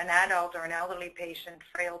an adult or an elderly patient,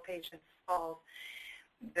 frail patient falls.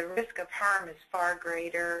 The risk of harm is far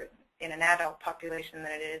greater in an adult population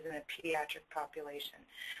than it is in a pediatric population.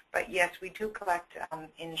 But yes, we do collect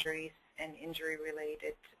injuries and injury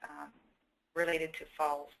related to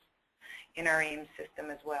falls in our AIM system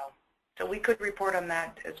as well. So we could report on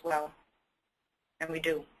that as well, and we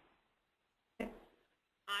do.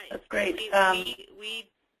 That's great.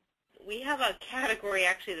 We have a category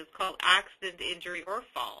actually that's called accident, injury, or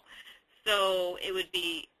fall. So it would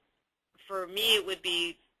be, for me, it would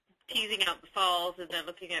be teasing out the falls and then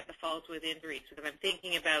looking at the falls with injuries, because I'm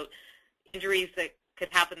thinking about injuries that could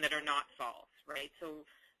happen that are not falls, right? So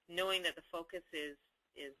knowing that the focus is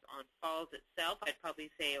on falls itself, I'd probably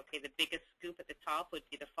say, okay, the biggest scoop at the top would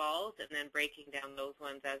be the falls, and then breaking down those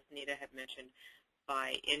ones, as Nida had mentioned,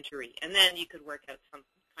 by injury. And then you could work out some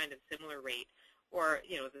kind of similar rate, or,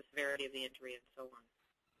 you know, the severity of the injury and so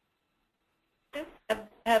on.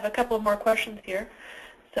 I have a couple more questions here.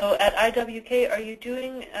 So at IWK, are you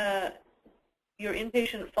doing your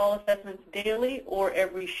inpatient fall assessments daily or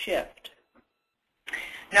every shift?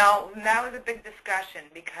 No, that was a big discussion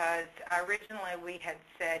because originally we had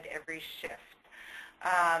said every shift.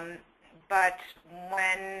 But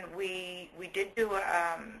when we did do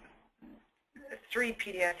 3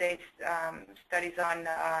 PDSA studies on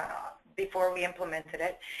before we implemented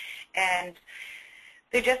it, and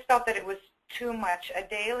they just felt that it was too much. A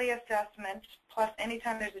daily assessment plus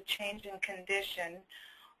anytime there's a change in condition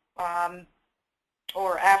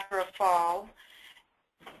or after a fall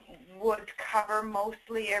would cover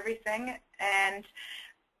mostly everything, and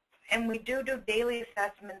we do daily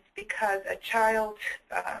assessments because a child's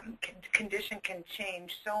condition can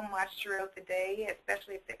change so much throughout the day,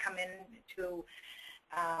 especially if they come in to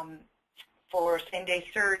for same-day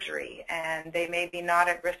surgery, and they may be not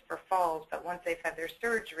at risk for falls, but once they've had their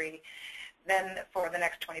surgery, then for the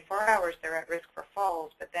next 24 hours they're at risk for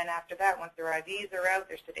falls. But then after that, once their IVs are out,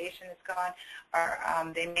 their sedation is gone, or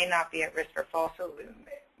they may not be at risk for falls. So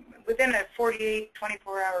within a 48,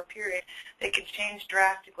 24-hour period, they could change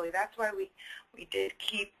drastically. That's why we did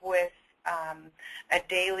keep with a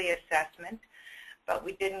daily assessment, but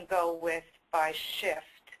we didn't go with by shift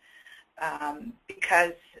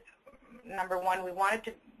because, number one, we wanted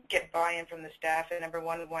to get buy-in from the staff, and number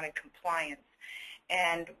one, we wanted compliance.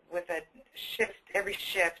 And with a shift, every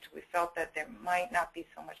shift, we felt that there might not be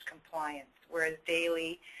so much compliance, whereas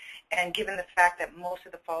daily, and given the fact that most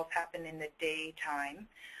of the falls happen in the daytime,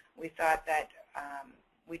 we thought that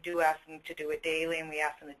we do ask them to do it daily, and we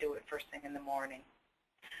ask them to do it first thing in the morning.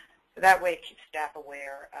 So that way it keeps staff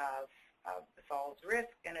aware of the falls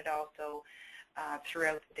risk, and it also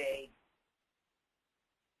throughout the day.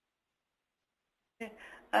 Okay.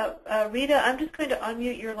 Rita, I'm just going to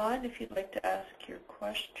unmute your line if you'd like to ask your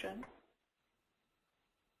question.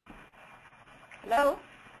 Hello?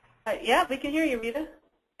 Yeah, we can hear you, Rita.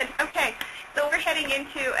 Okay, so we're heading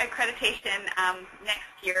into accreditation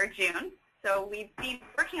next year, June. So we've been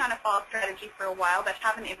working on a fall strategy for a while but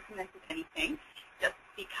haven't implemented anything just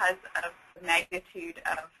because of the magnitude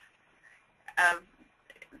of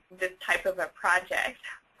this type of a project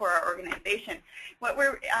for our organization. What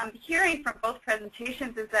we're hearing from both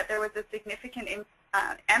presentations is that there was a significant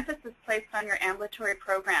emphasis placed on your ambulatory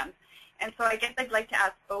programs. And so I guess I'd like to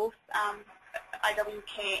ask both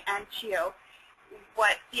IWK and CHEO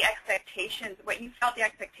what the expectations, what you felt the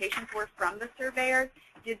expectations were from the surveyors.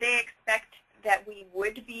 Did they expect that we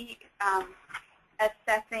would be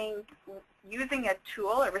assessing using a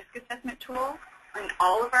tool, a risk assessment tool, in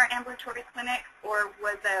all of our ambulatory clinics, or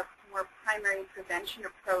was a more primary prevention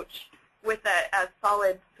approach with a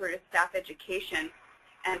solid sort of staff education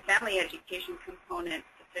and family education component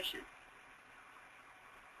sufficient?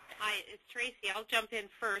 Hi, it's Tracy. I'll jump in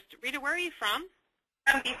first. Rita, where are you from?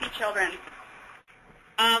 From BC Children.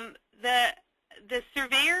 The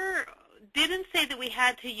surveyor didn't say that we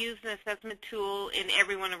had to use an assessment tool in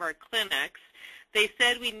every one of our clinics. They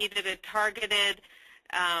said we needed a targeted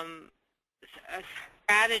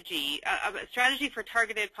strategy for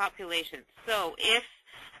targeted populations. So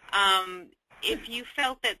if you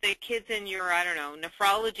felt that the kids in your, I don't know,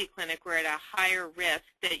 nephrology clinic were at a higher risk,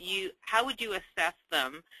 how would you assess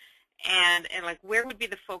them, and like where would be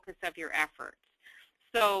the focus of your efforts?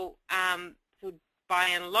 So by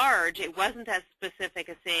and large, it wasn't as specific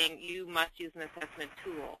as saying you must use an assessment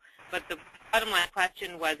tool. But the bottom line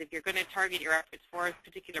question was, if you're going to target your efforts for a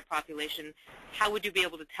particular population, how would you be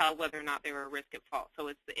able to tell whether or not they were a risk at fault? So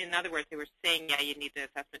it's, in other words, they were saying, yeah, you need the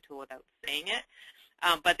assessment tool without saying it.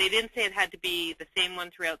 But they didn't say it had to be the same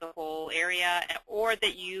one throughout the whole area, or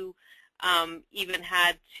that you even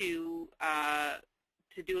had to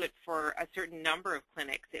do it for a certain number of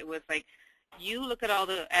clinics. It was like, you look at all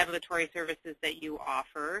the ambulatory services that you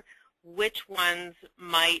offer, which ones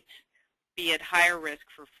might be at higher risk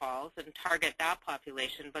for falls, and target that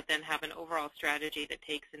population, but then have an overall strategy that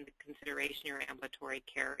takes into consideration your ambulatory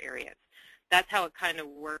care areas. That's how it kind of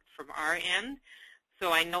worked from our end.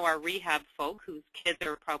 So I know our rehab folk, whose kids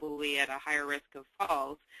are probably at a higher risk of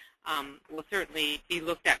falls, will certainly be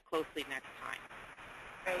looked at closely next time.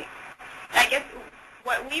 Right. I guess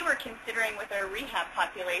what we were considering with our rehab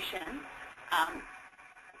population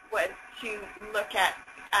was to look at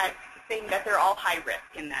saying that they're all high risk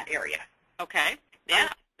in that area. Okay. Yeah.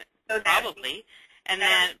 So probably. And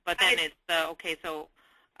then, but then it's okay. So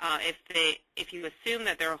if you assume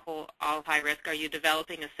that they're all high risk, are you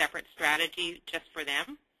developing a separate strategy just for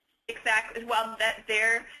them? Exactly. Well,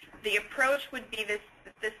 the approach would be the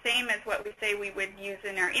same as what we say we would use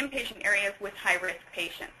in our inpatient areas with high risk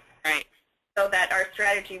patients. Right. So that our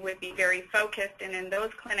strategy would be very focused, and in those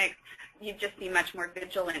clinics, you'd just be much more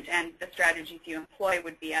vigilant, and the strategies you employ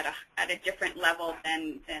would be at a different level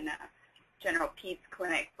than a general peds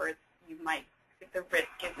clinic where if the risk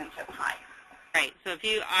isn't as high. Right. So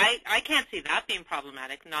I can't see that being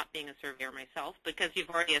problematic, not being a surveyor myself, because you've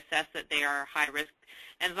already assessed that they are high risk,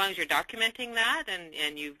 and as long as you're documenting that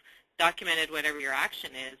and you've documented whatever your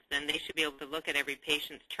action is, then they should be able to look at every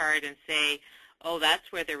patient's chart and say, oh,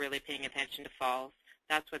 that's where they're really paying attention to falls.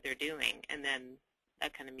 That's what they're doing, and then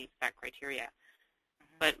that kind of meets that criteria.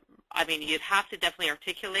 But, I mean, you'd have to definitely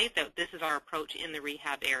articulate that this is our approach in the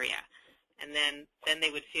rehab area, and then they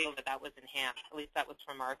would feel that that was enhanced. At least that was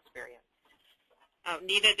from our experience.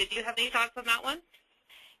 Nida, did you have any thoughts on that one?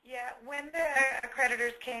 Yeah, when the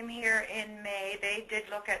accreditors came here in May, they did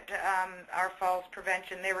look at our falls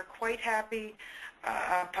prevention. They were quite happy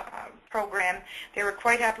program. They were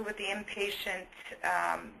quite happy with the inpatient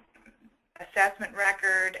assessment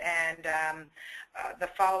record and the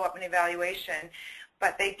follow-up and evaluation.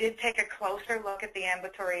 But they did take a closer look at the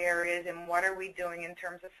ambulatory areas and what are we doing in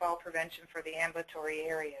terms of fall prevention for the ambulatory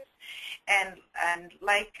areas. And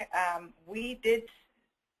like we did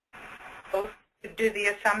both do the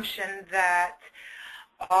assumption that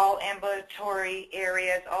all ambulatory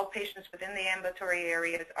areas, all patients within the ambulatory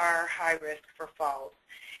areas are high risk for falls.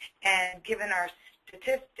 And given our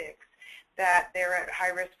statistics, that they're at high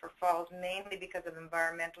risk for falls mainly because of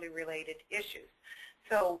environmentally related issues.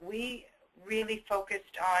 So we really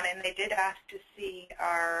focused on, and they did ask to see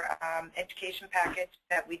our education package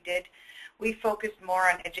that we did. We focused more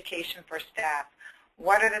on education for staff.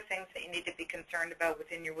 What are the things that you need to be concerned about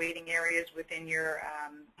within your waiting areas, within your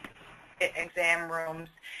exam rooms?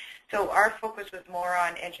 So our focus was more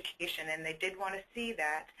on education, and they did want to see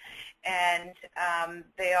that. And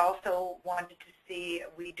they also wanted to see,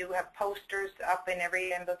 we do have posters up in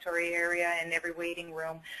every ambulatory area and every waiting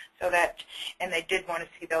room, so that, and they did want to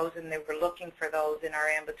see those, and they were looking for those in our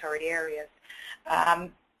ambulatory areas.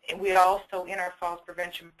 we also, in our falls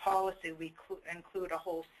prevention policy, we include a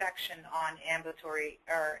whole section on ambulatory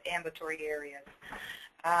areas.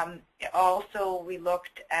 Also, we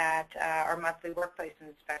looked at our monthly workplace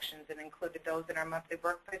inspections and included those in our monthly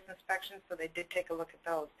workplace inspections, so they did take a look at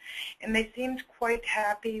those. And they seemed quite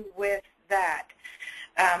happy with that.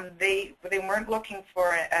 They weren't looking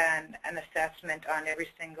for an assessment on every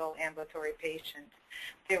single ambulatory patient.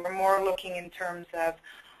 They were more looking in terms of,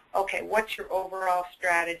 okay, what's your overall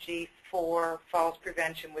strategy for falls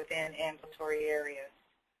prevention within ambulatory areas?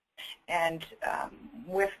 And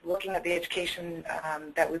with looking at the education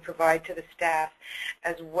that we provide to the staff,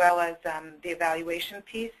 as well as the evaluation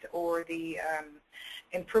piece or the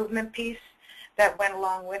improvement piece that went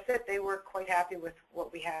along with it, they were quite happy with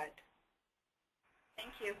what we had.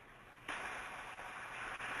 Thank you.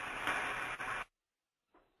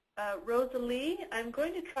 Rosalie, I'm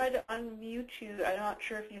going to try to unmute you. I'm not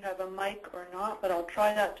sure if you have a mic or not, but I'll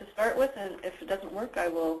try that to start with, and if it doesn't work, I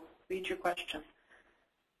will read your question.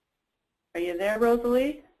 Are you there,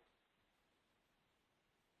 Rosalie?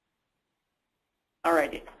 All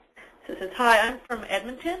righty. So it says, hi, I'm from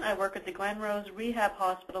Edmonton. I work at the Glen Rose Rehab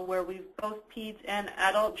Hospital where we've both peds and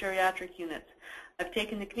adult geriatric units. I've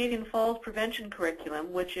taken the Canadian Falls Prevention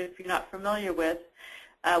Curriculum, which, if you're not familiar with,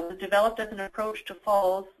 was developed as an approach to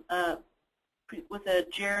falls with a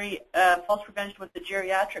falls prevention with a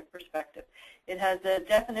geriatric perspective. It has a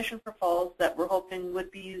definition for falls that we're hoping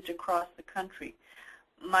would be used across the country.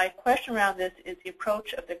 My question around this is the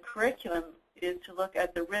approach of the curriculum is to look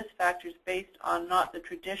at the risk factors based on not the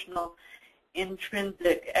traditional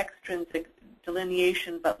intrinsic, extrinsic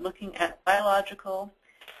delineation, but looking at biological,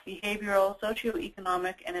 behavioral,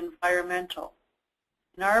 socioeconomic, and environmental.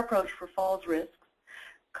 In our approach for falls risks,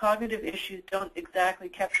 cognitive issues don't exactly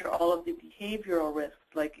capture all of the behavioral risks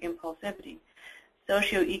like impulsivity.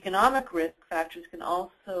 Socioeconomic risk factors can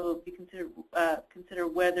also be consider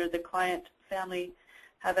whether the client family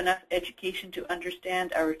have enough education to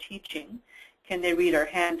understand our teaching. Can they read our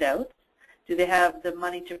handouts? Do they have the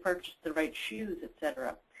money to purchase the right shoes,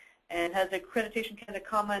 etc.? And has Accreditation Canada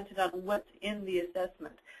commented on what's in the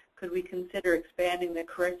assessment? Could we consider expanding the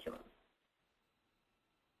curriculum?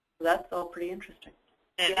 So that's all pretty interesting.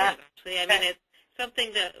 It is, actually. I mean, it's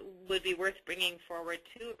something that would be worth bringing forward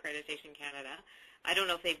to Accreditation Canada. I don't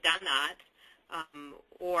know if they've done that,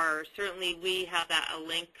 or certainly we have a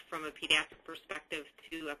link from a pediatric perspective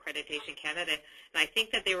to Accreditation Canada. And I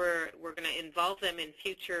think that we're going to involve them in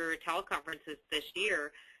future teleconferences this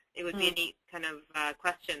year. It would be a neat kind of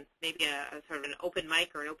question, maybe a sort of an open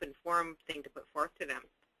mic or an open forum thing to put forth to them.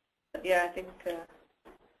 Yeah, I think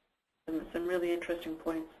some really interesting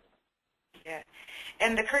points. Yeah,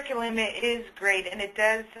 and the curriculum is great, and it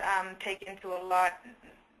does take into a lot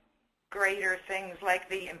greater things like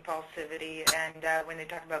the impulsivity and when they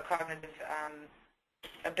talk about cognitive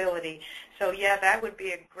ability. So yeah, that would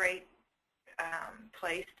be a great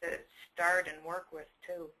place to start and work with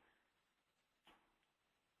too.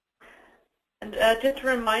 And just a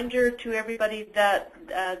reminder to everybody that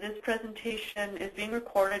this presentation is being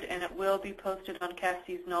recorded and it will be posted on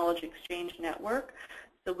CAPHC's Knowledge Exchange Network.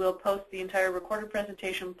 So we'll post the entire recorded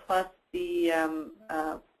presentation plus the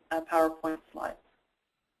PowerPoint slides.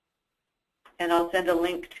 And I'll send a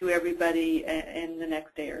link to everybody in the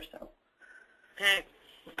next day or so. Okay.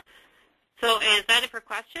 So is that it for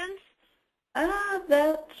questions?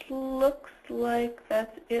 That looks like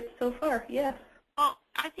that's it so far, yes. Well,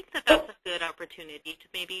 I think that that's a good opportunity to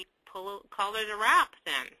maybe call it a wrap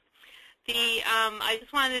then. I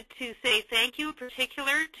just wanted to say thank you in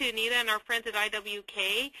particular to Nida and our friends at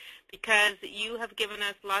IWK, because you have given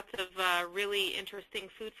us lots of really interesting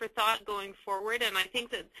food for thought going forward, and I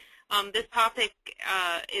think that this topic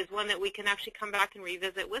is one that we can actually come back and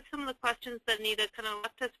revisit with some of the questions that Nida kind of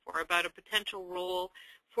left us for about a potential role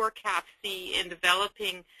for CAPHC in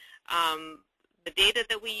developing the data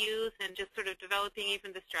that we use and just sort of developing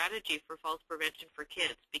even the strategy for falls prevention for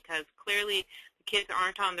kids, because clearly the kids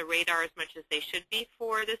aren't on the radar as much as they should be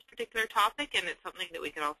for this particular topic, and it's something that we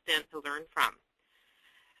can all stand to learn from.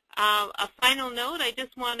 A final note, I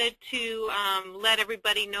just wanted to let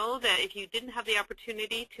everybody know that if you didn't have the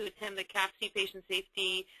opportunity to attend the CAPHC Patient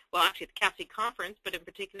Safety, well, actually the CAPHC conference, but in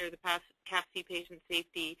particular the CAPHC Patient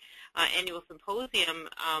Safety Annual Symposium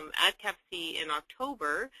at CAPHC in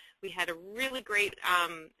October, we had a really great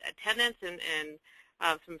attendance and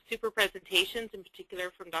some super presentations, in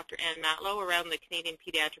particular from Dr. Ann Matlow around the Canadian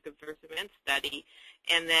Pediatric Adverse Events Study.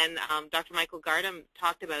 And then Dr. Michael Gardam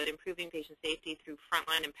talked about improving patient safety through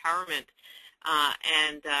frontline empowerment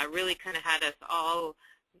and really kind of had us all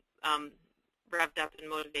revved up and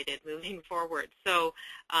motivated moving forward. So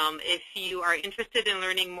if you are interested in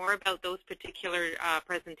learning more about those particular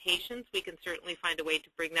presentations, we can certainly find a way to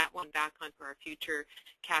bring that one back onto our future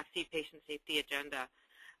CAPHC patient safety agenda.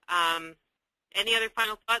 Any other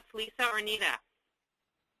final thoughts, Lisa or Nida?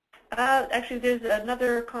 Actually, there's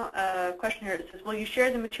another question here. It says, will you share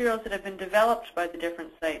the materials that have been developed by the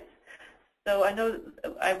different sites? So I know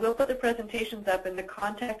I will put the presentations up, and the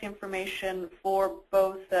contact information for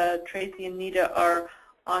both Tracy and Nida are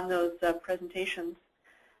on those presentations.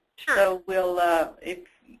 Sure. So we'll, if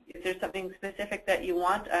there's something specific that you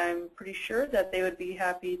want, I'm pretty sure that they would be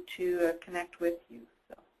happy to connect with you.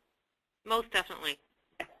 So. Most definitely.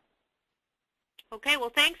 Okay,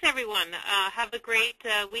 well, thanks, everyone. Have a great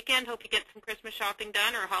weekend. Hope you get some Christmas shopping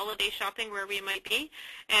done or holiday shopping wherever you might be.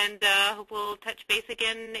 And we'll touch base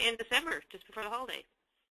again in December, just before the holidays.